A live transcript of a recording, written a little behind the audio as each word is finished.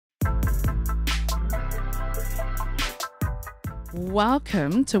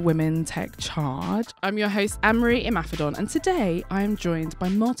Welcome to Women Tech Charge. I'm your host, Anne-Marie Imafidon, and today I am joined by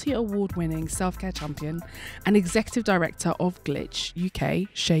multi-award-winning self-care champion and executive director of Glitch UK,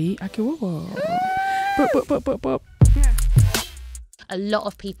 Seyi Akiwowo. A lot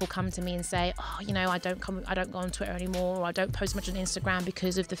of people come to me and say, oh, you know, I don't go on Twitter anymore, or I don't post much on Instagram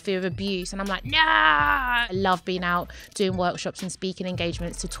because of the fear of abuse. And I'm like, nah. I love being out doing workshops and speaking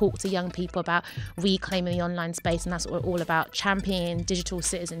engagements to talk to young people about reclaiming the online space. And that's what we're all about, championing digital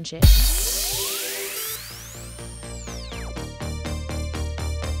citizenship.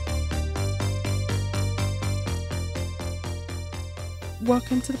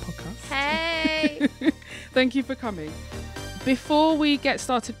 Welcome to the podcast. Hey. Thank you for coming. Before we get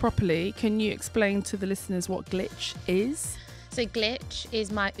started properly, can you explain to the listeners what Glitch is? So Glitch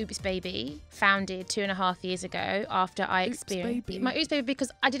is my Oops baby, founded 2.5 years ago after I experienced my Oops baby,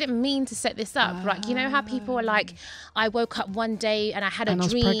 because I didn't mean to set this up. Like, you know how people are like, I woke up one day and I had a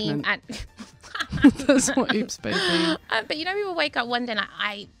dream, and that's what Oops baby. But you know, people wake up one day and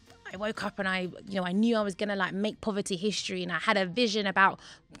I woke up and I knew I was going to like make poverty history, and I had a vision about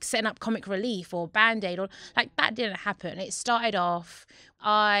setting up Comic Relief or Band-Aid, or like that didn't happen. It started off,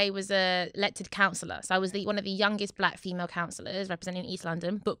 I was a elected councillor. So I was one of the youngest black female councillors representing East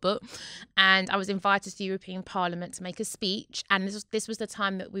London, and I was invited to the European Parliament to make a speech. And this was the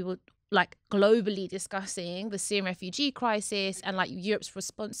time that we were like globally discussing the Syrian refugee crisis and like Europe's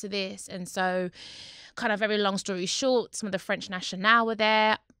response to this. And so, kind of very long story short, some of the French nationale were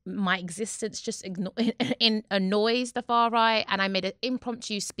there. My existence just annoys the far right, and I made an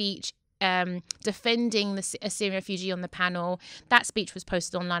impromptu speech defending a Syrian refugee on the panel. That speech was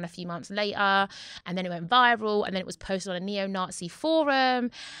posted online a few months later, and then it went viral, and then it was posted on a neo-Nazi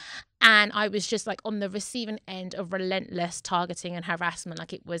forum. And I was just like on the receiving end of relentless targeting and harassment.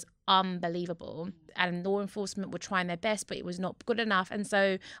 Like, it was unbelievable. And law enforcement were trying their best, but it was not good enough. And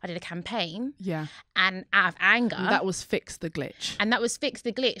so I did a campaign. Yeah. And out of anger. And that was Fix the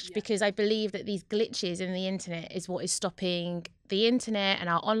Glitch. Because I believe that these glitches in the internet is what is stopping the internet and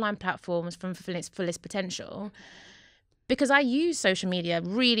our online platforms from fulfilling its fullest potential. Because I use social media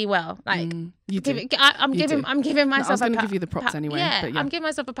really well. Like, I'm giving myself. I was going to give you the props anyway. Yeah, but yeah, I'm giving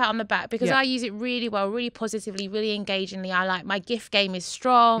myself a pat on the back because I use it really well, really positively, really engagingly. I like my GIF game is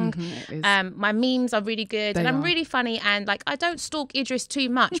strong. It is. My memes are really good, and I'm really funny. And like, I don't stalk Idris too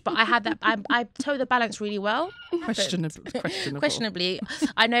much, but I had that. I toe the balance really well. Questionably,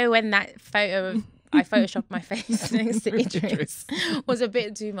 I know when that photo of I photoshopped my face next to Idris was a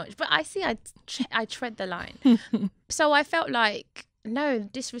bit too much, but I see I tread the line. So I felt like, no,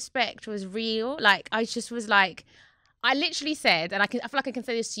 disrespect was real. Like, I just was like, I literally said, and I feel like I can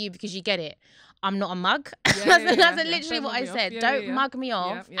say this to you because you get it, I'm not a mug. That's literally what I said. Don't mug me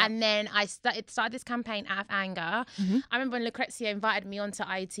off. And then I started this campaign out of anger. I remember when Lucrezia invited me onto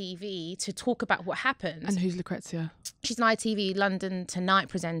ITV to talk about what happened. And who's Lucrezia? She's an ITV London Tonight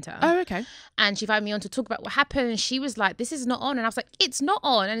presenter. Oh, okay. And she invited me on to talk about what happened. And she was like, this is not on. And I was like, it's not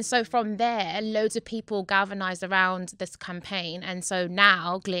on. And so from there, loads of people galvanised around this campaign. And so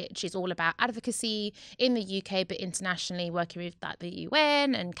now Glitch is all about advocacy in the UK, but internationally, working with like the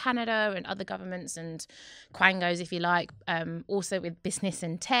UN and Canada and other governments and quangos, if you like, also with business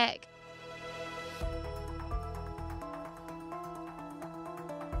and tech.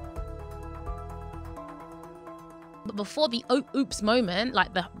 But before the oops moment, like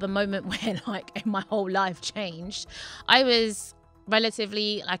the moment where like my whole life changed, I was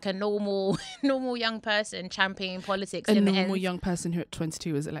relatively like a normal young person championing politics. A normal young person who at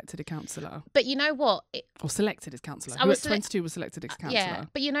 22 was elected a councillor. But you know what? Or selected as councillor. Who at 22 was selected as councillor. Yeah,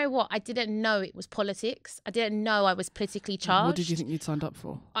 but you know what? I didn't know it was politics. I didn't know I was politically charged. What did you think you'd signed up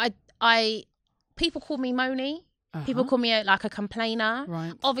for? People call me Moni. People call me like a complainer.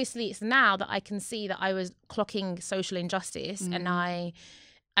 Right. Obviously, it's now that I can see that I was clocking social injustice, and I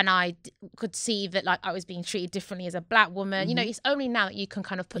could see that like I was being treated differently as a black woman. You know, it's only now that you can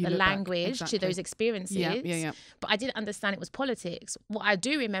kind of put the language to those experiences. Yeah. But I didn't understand it was politics. What I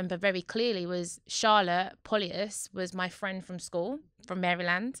do remember very clearly was Charlotte Polius was my friend from school, from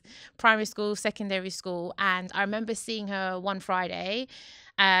Maryland, primary school, secondary school. And I remember seeing her one Friday,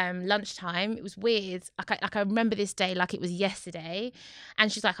 lunchtime. It was weird. Like I remember this day like it was yesterday.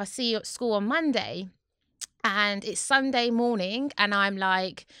 And she's like, I see you at school on Monday. And it's Sunday morning, and I'm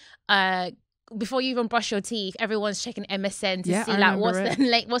like, before you even brush your teeth, everyone's checking MSN to see like what's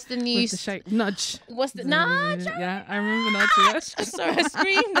the news. With the shake. Nudge. What's the nudge? Yeah, I remember nudge. Yeah. Sorry, I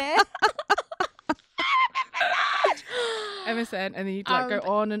screamed there. MSN, and then you'd like go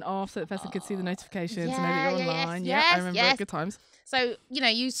on and off so the person could see the notifications and know that you're online. I remember it. Good times. So, you know,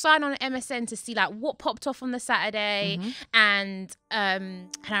 you sign on MSN to see like what popped off on the Saturday. And I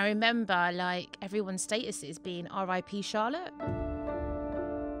remember like everyone's statuses being RIP Charlotte.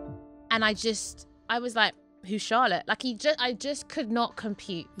 And I was like, who's Charlotte? Like I just could not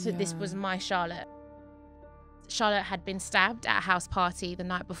compute that this was my Charlotte. Charlotte had been stabbed at a house party the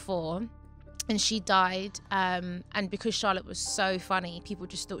night before. And she died, and because Charlotte was so funny, people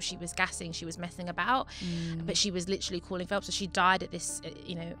just thought she was gassing, she was messing about, but she was literally calling for help. So she died at this,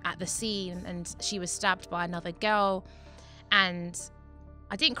 you know, at the scene, and she was stabbed by another girl. And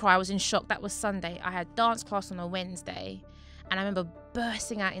I didn't cry, I was in shock. That was Sunday. I had dance class on a Wednesday, and I remember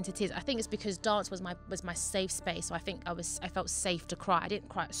bursting out into tears. I think it's because dance was my safe space, so I think I felt safe to cry. I didn't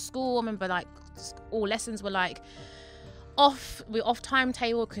cry at school. I remember like all lessons were like we're off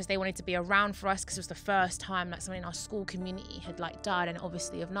timetable because they wanted to be around for us, because it was the first time like someone in our school community had like died, and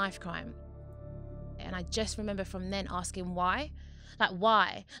obviously of knife crime. And I just remember from then asking why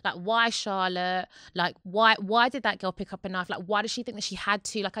Charlotte, like why did that girl pick up a knife, like why did she think that she had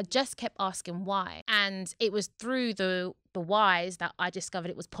to, like I just kept asking why. And it was through the whys that I discovered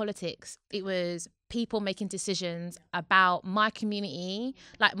it was politics. It was people making decisions about my community,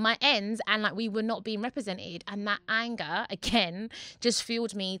 like my ends, and like we were not being represented. And that anger again just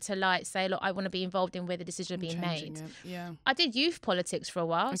fueled me to like say, look, I want to be involved in where the decisions are being made. I did youth politics for a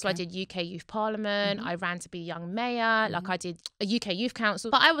while. So I did UK Youth Parliament. I ran to be young mayor. Like I did a UK Youth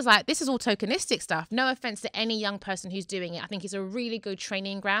Council. But I was like, this is all tokenistic stuff. No offense to any young person who's doing it. I think it's a really good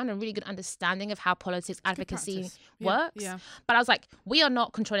training ground and really good understanding of how politics advocacy works. But I was like, we are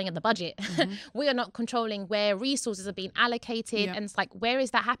not controlling the budget. We are not controlling where resources are being allocated. And it's like, where is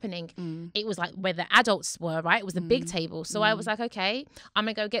that happening? It was like where the adults were, right? It was the big table. So I was like, okay, I'm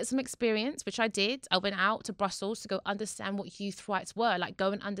gonna go get some experience, which I did. I went out to Brussels to go understand what youth rights were, like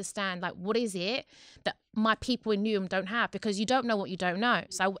go and understand like what is it that my people in Newham don't have, because you don't know what you don't know.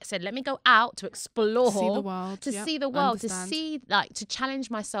 So I said, let me go out to explore, see the world, to see like to challenge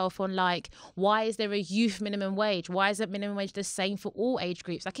myself on like, why is there a youth minimum wage? Why is that minimum wage the same for all age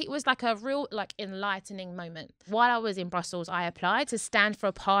groups? Like it was like a real like enlightening moment. While I was in Brussels, I applied to stand for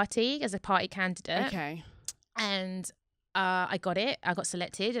a party as a party candidate. And I got it. I got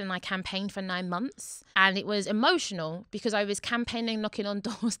selected, and I campaigned for 9 months. And it was emotional because I was campaigning, knocking on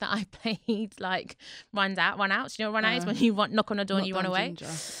doors that I played like run out. You know, run out is when you knock on a door and you run away.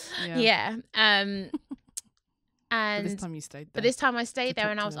 And but this time you stayed there. But this time I stayed there,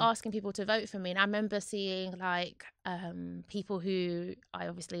 and I was asking people to vote for me. And I remember seeing like people who I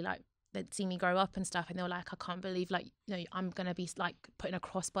obviously like, they'd seen me grow up and stuff, and they were like, I can't believe like, you know, I'm gonna be like putting a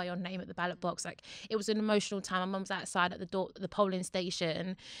cross by your name at the ballot box. Like it was an emotional time. My mum was outside at the door, the polling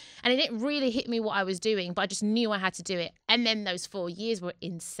station, and it didn't really hit me what I was doing, but I just knew I had to do it. And then those 4 years were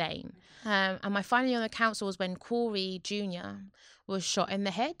insane. And my final year on the council was when Corey Jr. was shot in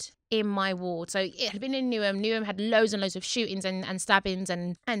the head in my ward. So it had been in Newham. Newham had loads and loads of shootings and stabbings,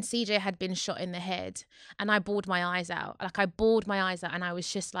 and CJ had been shot in the head. And I bawled my eyes out. Like I bawled my eyes out, and I was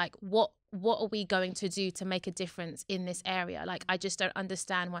just like, what are we going to do to make a difference in this area? Like I just don't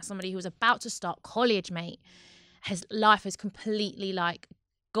understand why somebody who was about to start college, mate, his life has completely like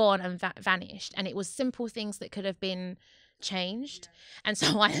gone and vanished. And it was simple things that could have been changed. And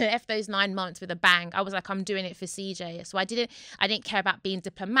so I left those 9 months with a bang. I was like, I'm doing it for CJ. So I didn't care about being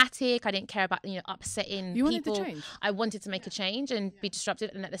diplomatic. I didn't care about, you know, upsetting people. Wanted to change. I wanted to make a change and be disruptive.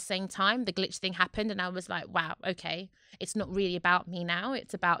 And at the same time, the glitch thing happened, and I was like, wow, okay, it's not really about me now.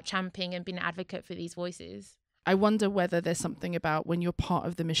 It's about championing and being an advocate for these voices. I wonder whether there's something about when you're part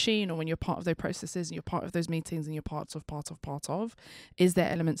of the machine, or when you're part of those processes and you're part of those meetings and you're part of, is there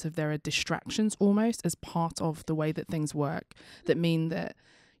elements of there are distractions almost as part of the way that things work that mean that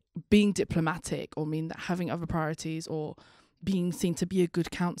being diplomatic, or mean that having other priorities, or being seen to be a good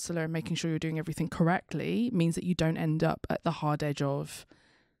counsellor and making sure you're doing everything correctly means that you don't end up at the hard edge of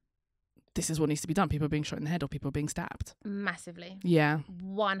this is what needs to be done. People are being shot in the head or people are being stabbed. Massively. Yeah.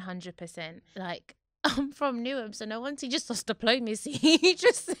 100%. Like, I'm from Newham, so no one teaches us diplomacy. You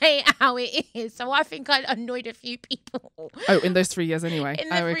just say it how it is. So I think I annoyed a few people. Oh, in those 3 years anyway. In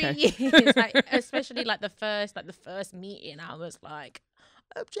the 3 years, like, especially like the first meeting, I was like,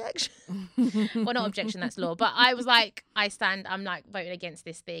 objection. Well, not objection, that's law. But I was like, I'm like voting against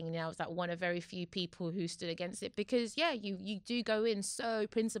this thing. And I was like one of very few people who stood against it, because you do go in so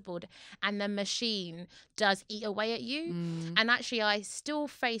principled, and the machine does eat away at you. And actually I still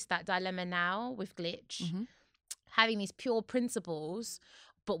face that dilemma now with Glitch. Having these pure principles,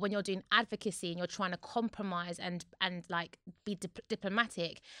 But when you're doing advocacy and you're trying to compromise and like be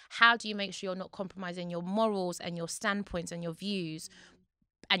diplomatic, how do you make sure you're not compromising your morals and your standpoints and your views,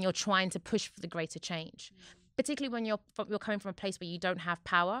 and you're trying to push for the greater change? Particularly when you're coming from a place where you don't have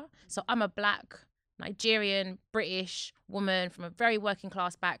power. So I'm a Black, Nigerian, British woman from a very working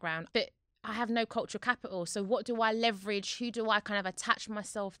class background, but I have no cultural capital. So what do I leverage? Who do I kind of attach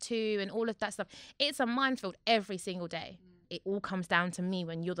myself to? And all of that stuff. It's a minefield every single day. It all comes down to me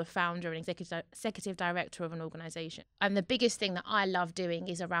when you're the founder and executive director of an organization. And the biggest thing that I love doing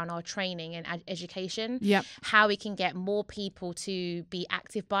is around our training and education. Yep. How we can get more people to be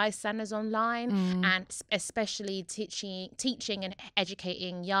active bystanders online, and especially teaching and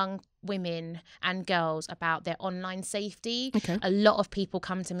educating young women and girls about their online safety. Okay. A lot of people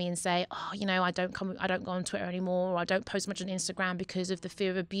come to me and say, oh, I don't go on Twitter anymore, or I don't post much on Instagram because of the fear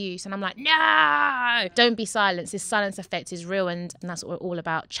of abuse. And I'm like, no, don't be silenced. This silence effect is real, and that's what we're all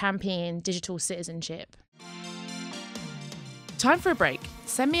about, championing digital citizenship. Time for a break.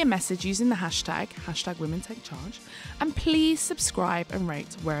 Send me a message using the hashtag #WomenTakeCharge, and please subscribe and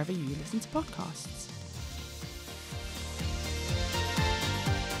rate wherever you listen to podcasts.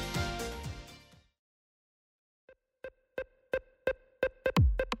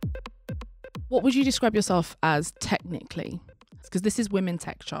 What would you describe yourself as technically? Because this is Women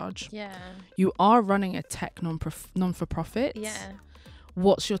Tech Charge. Yeah. You are running a tech non-for-profit. Yeah.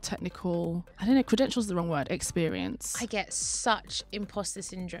 What's your technical, I don't know, credentials is the wrong word, experience? I get such imposter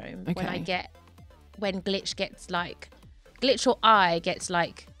syndrome Okay. when Glitch or I gets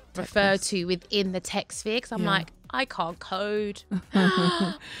like referred to within the tech sphere, because I'm like, I can't code.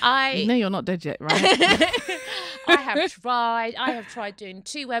 No, you're not dead yet, right? I have tried doing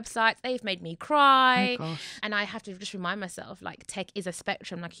 2 websites. They've made me cry. Oh, gosh. And I have to just remind myself, like, tech is a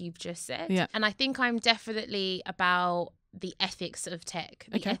spectrum, like you've just said. Yeah. And I think I'm definitely about the ethics of tech,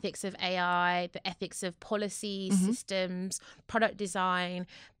 the ethics of AI, the ethics of policy, systems, product design,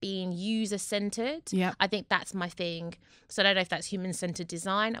 being user-centered. Yeah. I think that's my thing. So I don't know if that's human-centered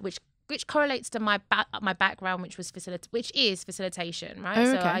design, which correlates to my background, which is facilitation, right? Oh,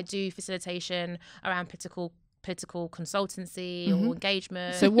 So okay. I do facilitation around political consultancy or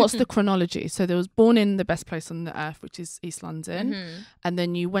engagement. So what's the chronology? So there was born in the best place on the earth, which is East London. And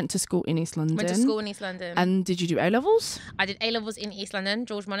then you went to school in East London. Went to school in East London. And did you do A-levels? I did A-levels in East London,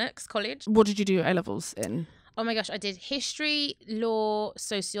 George Monarchs College. What did you do A-levels in? Oh my gosh, I did history, law,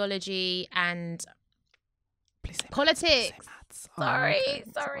 sociology, and Please say politics. Say maths.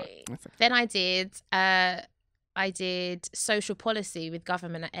 Sorry. That's okay. Then I did social policy with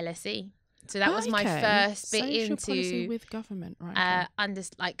government at LSE. So that was my first bit Social into policy with government, right?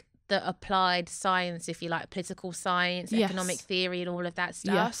 like the applied science, if you like, political science, economic theory, and all of that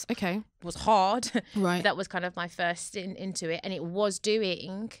stuff. Yes, okay. It was hard. Right. That was kind of my first into it, and it was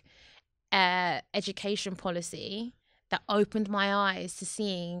doing education policy that opened my eyes to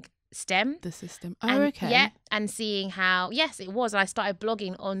seeing STEM. The system. Yeah, and seeing how, yes, it was. I started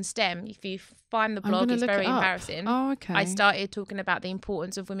blogging on STEM. If you find the blog, it's very embarrassing. Oh, okay. I started talking about the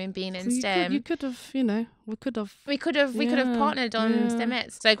importance of women being in STEM. You could have, we could have partnered on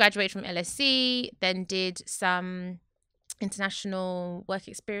STEMettes. So I graduated from LSE, then did some international work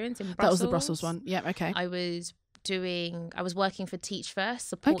experience in Brussels. That was the Brussels one. Yeah, okay. I was working for Teach First,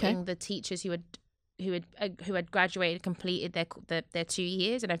 supporting the teachers who had graduated, completed their 2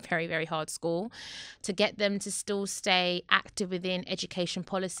 years in a very, very hard school, to get them to still stay active within education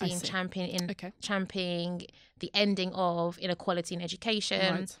policy and championing the ending of inequality in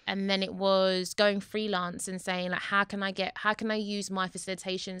education. Right. And then it was going freelance and saying, like, how can I use my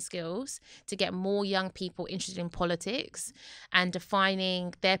facilitation skills to get more young people interested in politics and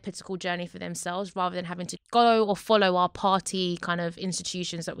defining their political journey for themselves, rather than having to go or follow our party kind of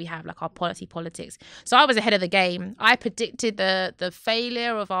institutions that we have, like our party politics. So I was ahead of the game. I predicted the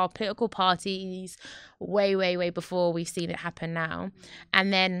failure of our political parties way, way, way before we've seen it happen now.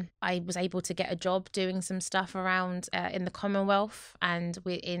 And then I was able to get a job doing some stuff around in the Commonwealth and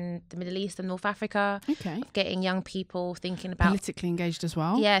we're in the Middle East and North Africa. Okay. Getting young people thinking about politically engaged as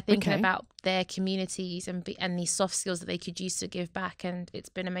well. Yeah, thinking about their communities and these soft skills that they could use to give back, and it's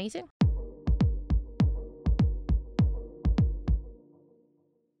been amazing.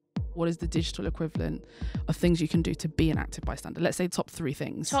 What is the digital equivalent of things you can do to be an active bystander? Let's say top 3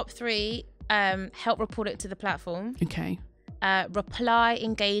 things. Top 3, help report it to the platform. Okay. reply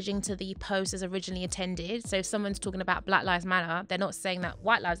engaging to the post as originally intended. So if someone's talking about Black Lives Matter, they're not saying that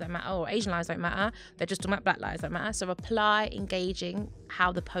white lives don't matter or Asian lives don't matter. They're just talking about Black lives don't matter. So reply engaging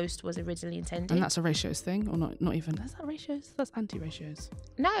how the post was originally intended. And that's a ratios thing, or not even? Is that ratios? That's anti-ratios.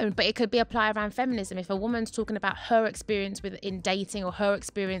 No, but it could be applied around feminism. If a woman's talking about her experience in dating or her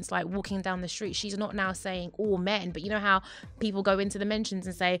experience like walking down the street, she's not now saying all men. But you know how people go into the mentions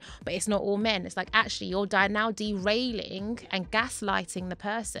and say, but it's not all men. It's like, actually, you're now derailing and gaslighting the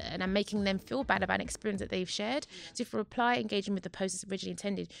person and making them feel bad about an experience that they've shared. So if you reply engaging with the post as originally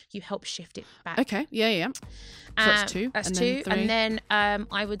intended, you help shift it back. Okay, yeah. So that's two. That's and two. Then and then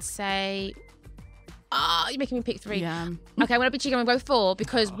I would say, you're making me pick three. Yeah. Okay, when I be cheeky, I'm going to go four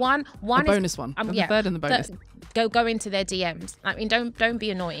because one a is bonus one. The third and the bonus. Go into their DMs. I mean, don't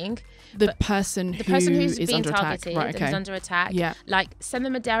be annoying. The person who's being under targeted, attack. Right, okay. who's under attack. Yeah. Like send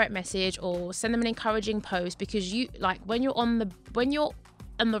them a direct message or send them an encouraging post, because you like when you're on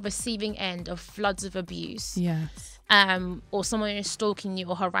the receiving end of floods of abuse. Yes. Or someone is stalking you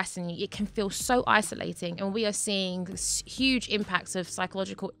or harassing you, it can feel so isolating. And we are seeing huge impacts of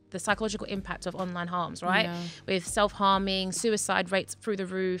the psychological impact of online harms, right? Yeah. With self-harming, suicide rates through the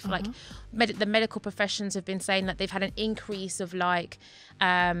roof. Like the medical professions have been saying that they've had an increase of like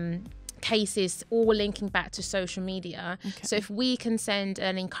cases all linking back to social media. Okay. So if we can send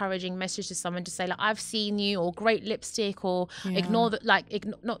an encouraging message to someone to say like, I've seen you, or great lipstick, or don't ignore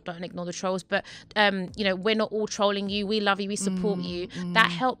the trolls, but we're not all trolling you, we love you, we support you, that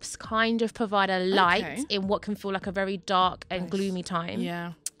helps kind of provide a light in what can feel like a very dark and gloomy time.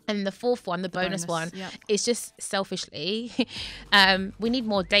 Yeah. And the fourth one, the bonus one, is just selfishly, we need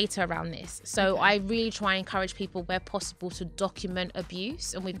more data around this. So I really try and encourage people where possible to document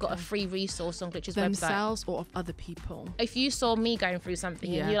abuse. And we've got a free resource on Glitch's website. Themselves or of other people. If you saw me going through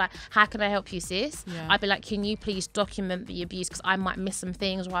something and you're like, how can I help you, sis? Yeah. I'd be like, can you please document the abuse? Because I might miss some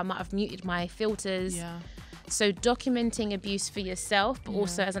things, or I might have muted my filters. Yeah. So documenting abuse for yourself, but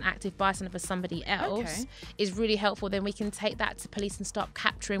also as an active bystander for somebody else is really helpful. Then we can take that to police and start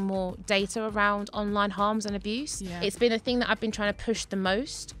capturing more data around online harms and abuse. Yeah. It's been a thing that I've been trying to push the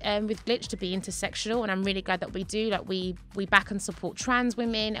most with Glitch, to be intersectional, and I'm really glad that we do. Like we back and support trans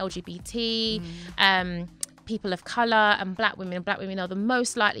women, LGBT, people of colour, and black women. And black women are the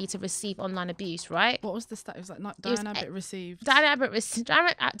most likely to receive online abuse, right? What was the stat? It was like Diane Abbott received. Diane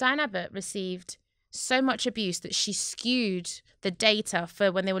Abbott received so much abuse that she skewed the data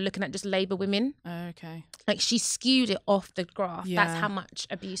for when they were looking at just Labour women. Okay. Like she skewed it off the graph. Yeah. That's how much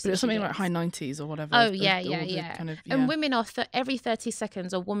abuse. But it was something like high 90s or whatever. Oh yeah. Kind of, And women are every 30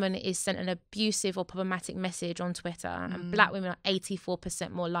 seconds a woman is sent an abusive or problematic message on Twitter, and black women are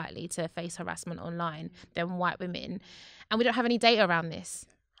 84% more likely to face harassment online than white women, and we don't have any data around this.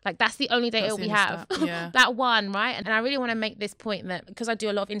 Like that's the only data we have. Yeah. That one, right? And I really want to make this point that because I do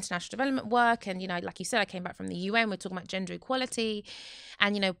a lot of international development work, and like you said, I came back from the UN. We're talking about gender equality,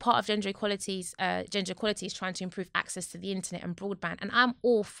 and part of gender equality is trying to improve access to the internet and broadband, and I'm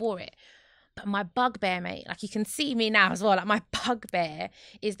all for it. But my bugbear, mate, like you can see me now as well. Like my bugbear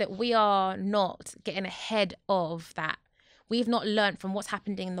is that we are not getting ahead of that. We've not learned from what's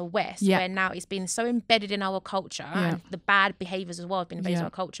happening in the West, where now it's been so embedded in our culture, and the bad behaviours as well have been embedded in our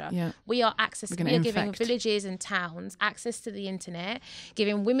culture. Yeah. We are giving villages and towns access to the internet,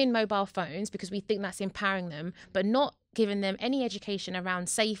 giving women mobile phones because we think that's empowering them, but not giving them any education around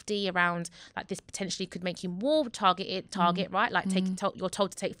safety, around like this potentially could make you more target, right? Like you're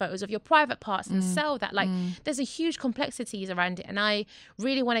told to take photos of your private parts and sell that. Like there's a huge complexities around it, and I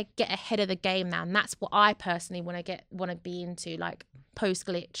really want to get ahead of the game now, and that's what I personally want to be into, like post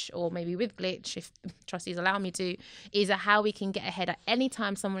Glitch, or maybe with Glitch if trustees allow me to, is how we can get ahead. At any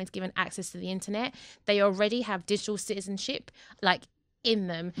time someone is given access to the internet, they already have digital citizenship like in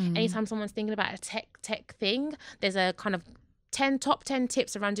them. Anytime someone's thinking about a tech thing, there's a kind of top 10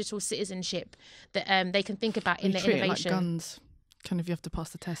 tips around digital citizenship that they can think about in their innovation. Like guns, kind of you have to pass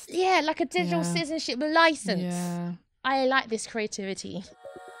the test. Yeah, like a digital citizenship license. Yeah. I like this creativity.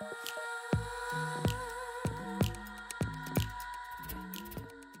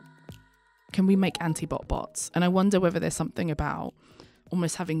 Can we make anti-bot bots? And I wonder whether there's something about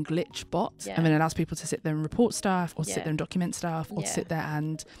almost having Glitch bots, and then it allows people to sit there and report stuff, or sit there and document stuff, or sit there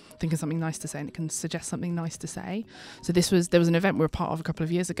and think of something nice to say, and it can suggest something nice to say. So there was an event we were part of a couple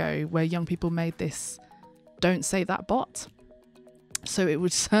of years ago where young people made this "Don't Say That" bot. So it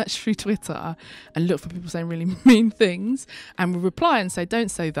would search through Twitter and look for people saying really mean things, and would reply and say, "Don't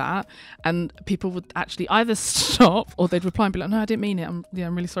say that." And people would actually either stop, or they'd reply and be like, "No, I didn't mean it. I'm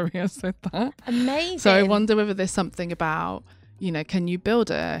really sorry I said that." Amazing. So I wonder whether there's something about, You know, can you build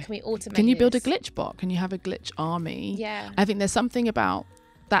a glitch bot? Can you have a glitch army? Yeah. I think there's something about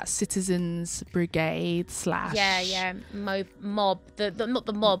that citizens brigade / mob, not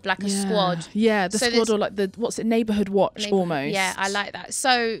the mob, like a squad. Yeah, the squad, or like neighborhood watch almost. Yeah, I like that.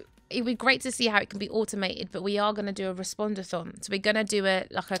 So it'd be great to see how it can be automated, but we are going to do a respondathon. So we're going to do a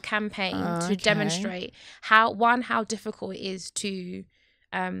campaign to demonstrate how difficult it is to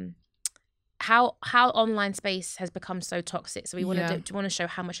how online space has become so toxic. So we want to show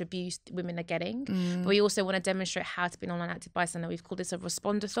how much abuse women are getting, but we also want to demonstrate how to be an online active bystander. We've called this a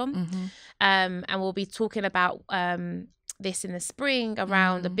respondathon, and we'll be talking about this in the spring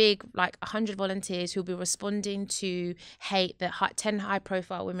around a big 100 volunteers who'll be responding to hate that 10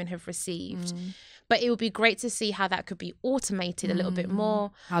 high-profile women have received. But it would be great to see how that could be automated a little bit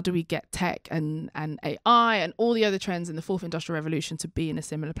more. How do we get tech and AI and all the other trends in the fourth industrial revolution to be in a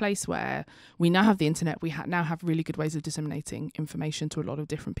similar place where we now have the internet, we now have really good ways of disseminating information to a lot of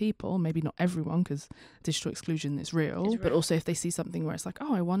different people, maybe not everyone because digital exclusion is real, but also if they see something where it's like,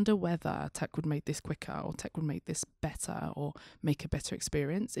 oh, I wonder whether tech would make this quicker or tech would make this better or make a better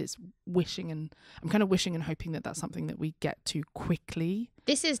experience. I'm kind of wishing and hoping that that's something that we get to quickly.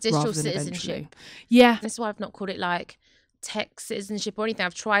 This is digital citizenship. Yeah. That's why I've not called it tech citizenship or anything.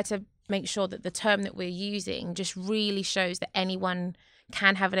 I've tried to make sure that the term that we're using just really shows that anyone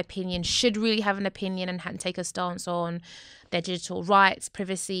can have an opinion, should really have an opinion and take a stance on their digital rights,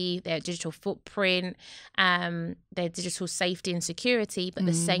 privacy, their digital footprint, their digital safety and security, but at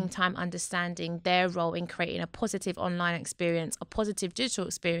the same time understanding their role in creating a positive online experience, a positive digital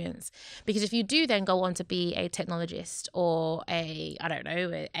experience. Because if you do then go on to be a technologist or an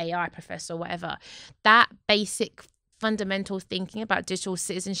AI professor or whatever, that basic fundamental thinking about digital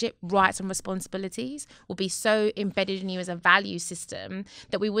citizenship, rights and responsibilities will be so embedded in you as a value system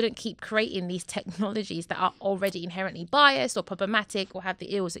that we wouldn't keep creating these technologies that are already inherently biased or problematic or have the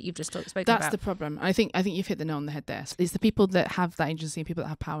ills that you've just spoken about. That's the problem. I think you've hit the nail on the head there. It's the people that have that agency and people that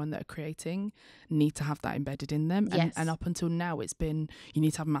have power and that are creating need to have that embedded in them. Yes. And up until now, it's been you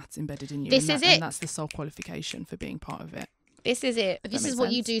need to have maths embedded in you. This is it. And that's the sole qualification for being part of it. This is it. This is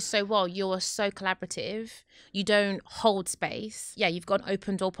what you do so well. You're so collaborative. You don't hold space. Yeah, you've got an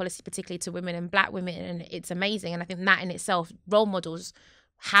open door policy, particularly to women and black women, and it's amazing. And I think that in itself role models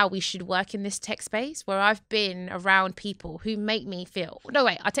how we should work in this tech space, where I've been around people who make me feel, no,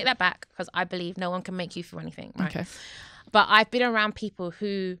 wait, I take that back because I believe no one can make you feel anything, right? Okay. But I've been around people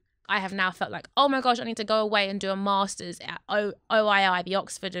who I have now felt like, oh my gosh, I need to go away and do a master's at OII, the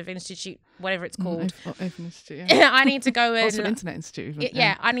Oxford of Institute, whatever it's called. Open Institute, yeah. I need to go and... Also Internet Institute.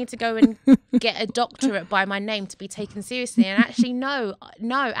 Yeah, I need to go and get a doctorate by my name to be taken seriously. And actually, no,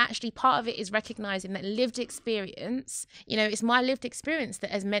 actually part of it is recognising that lived experience, it's my lived experience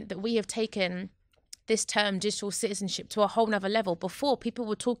that has meant that we have taken this term digital citizenship to a whole nother level. Before, people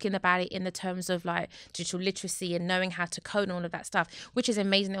were talking about it in the terms of digital literacy and knowing how to code and all of that stuff, which is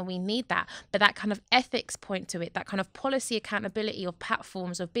amazing and we need that. But that kind of ethics point to it, that kind of policy accountability of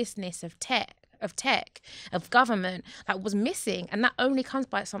platforms, of business, of tech, of government, that was missing. And that only comes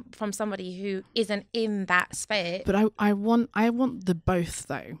from somebody who isn't in that space. But I want the both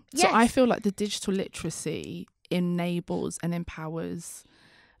though. Yes. So I feel like the digital literacy enables and empowers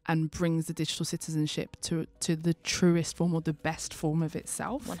and brings the digital citizenship to the truest form or the best form of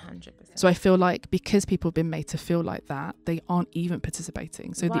itself. 100%. So I feel like because people have been made to feel like that, they aren't even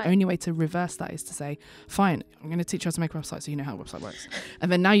participating. So the only way to reverse that is to say, fine, I'm going to teach you how to make a website so you know how a website works.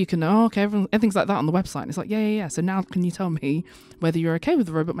 And then now you can know, okay, everything's like that on the website. And it's like, yeah. So now can you tell me whether you're okay with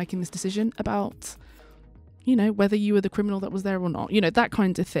the robot making this decision about... whether you were the criminal that was there or not, that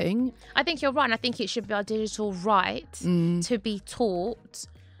kind of thing. I think you're right. And I think it should be our digital right to be taught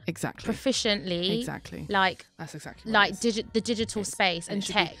proficiently. Exactly. That's exactly the digital space and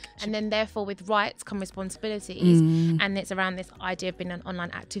tech. And then therefore with rights come responsibilities. And it's around this idea of being an online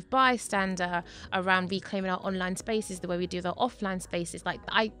active bystander, around reclaiming our online spaces the way we do the offline spaces.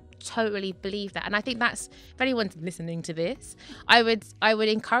 I totally believe that. And I think that's, if anyone's listening to this, I would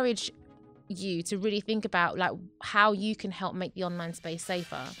encourage you to really think about how you can help make the online space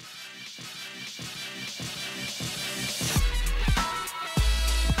safer.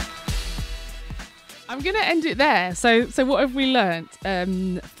 I'm going to end it there. So what have we learnt?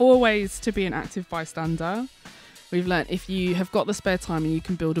 4 ways to be an active bystander. We've learnt if you have got the spare time and you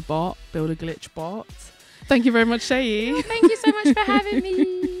can build a bot, build a glitch bot. Thank you very much, Seyi. Oh, thank you so much for having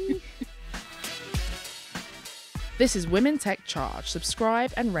me. This is Women Tech Charge.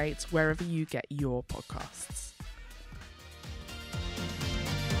 Subscribe and rate wherever you get your podcasts.